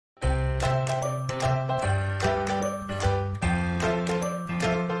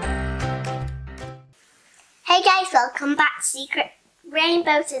Hey guys, welcome back to Secret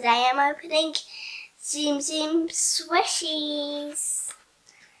Rainbow. Today I'm opening Tsum Tsum Squishies.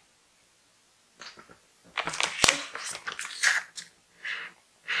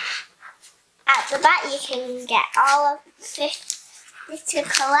 At the back you can get all of 50 to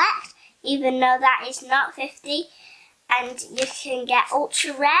collect, even though that is not 50. And you can get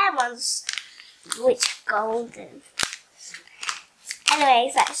ultra rare ones, which are golden.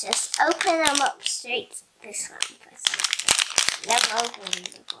 Anyways, let's just open them up straight. This one first. Never opened them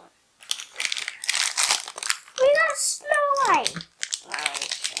before. We got Snow White.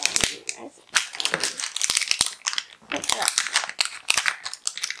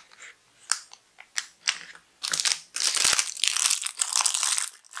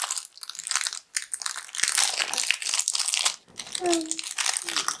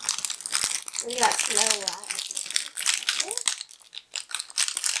 We got Snow White.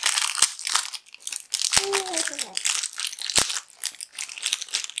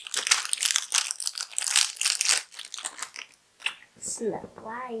 Snow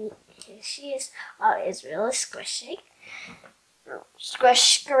White. Here she is. Oh, it's really squishy.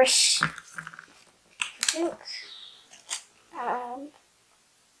 Squish, squish. I think.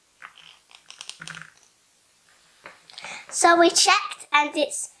 So we checked, and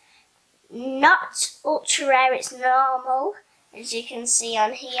it's not ultra rare. It's normal, as you can see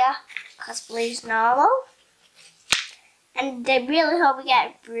on here, because blue's normal. And they really hope we get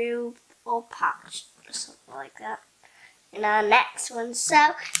a brew or patch or something like that in our next one.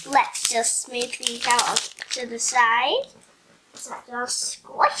 So let's just smooth these out to the side. So that's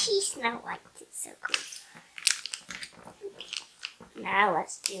squishy Snow White. It's so cool. Now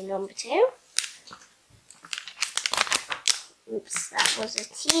let's do number 2. Oops, that was the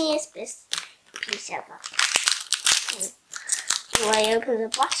teeniest piece of that. Do I open the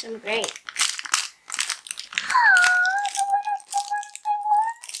bottom? Great.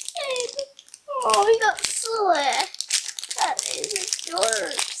 Oh, we got Sulley. That is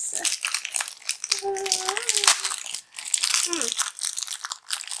adorbs.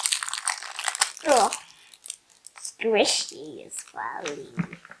 Oh, squishy as well.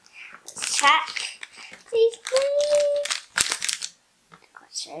 Let's check these, please.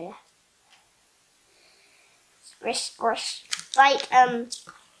 I'll show you. Squish, squish. Like, oh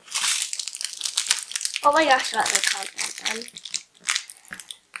my gosh, what they're called again.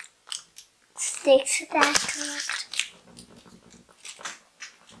 Sticks that.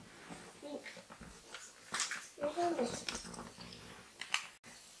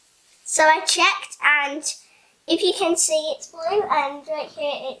 So I checked, and if you can see, it's blue, and right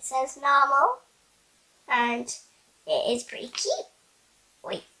here it says normal, and it is pretty cute.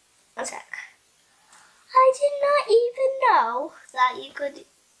 Wait, one sec. I did not even know that you could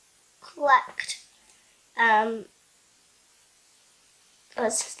collect,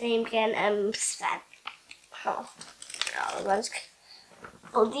 what's his name again? Sven.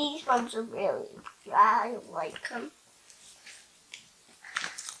 Oh, these ones are really, I like them.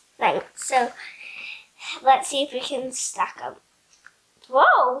 Thanks. So, let's see if we can stack them.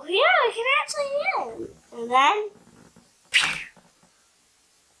 Whoa, yeah, we can actually do it. And then,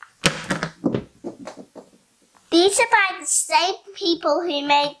 these are by the same people who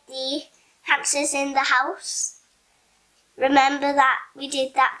made the hamsters in the house. Remember that we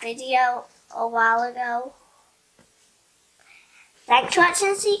did that video a while ago? Thanks for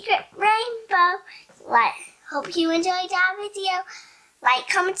watching Secret Rainbow. Hope you enjoyed our video. Like,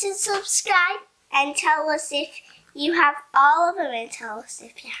 comment and subscribe, and tell us if you have all of them, and tell us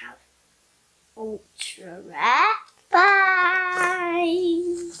if you have ultra rare. Bye!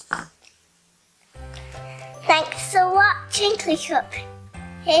 Thanks for watching. Click up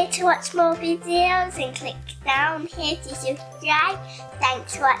here to watch more videos, and click down here to subscribe.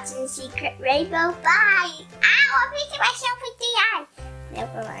 Thanks for watching Secret Rainbow. Bye! Ow, I beat myself with the eye.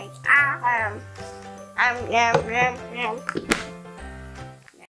 Never mind.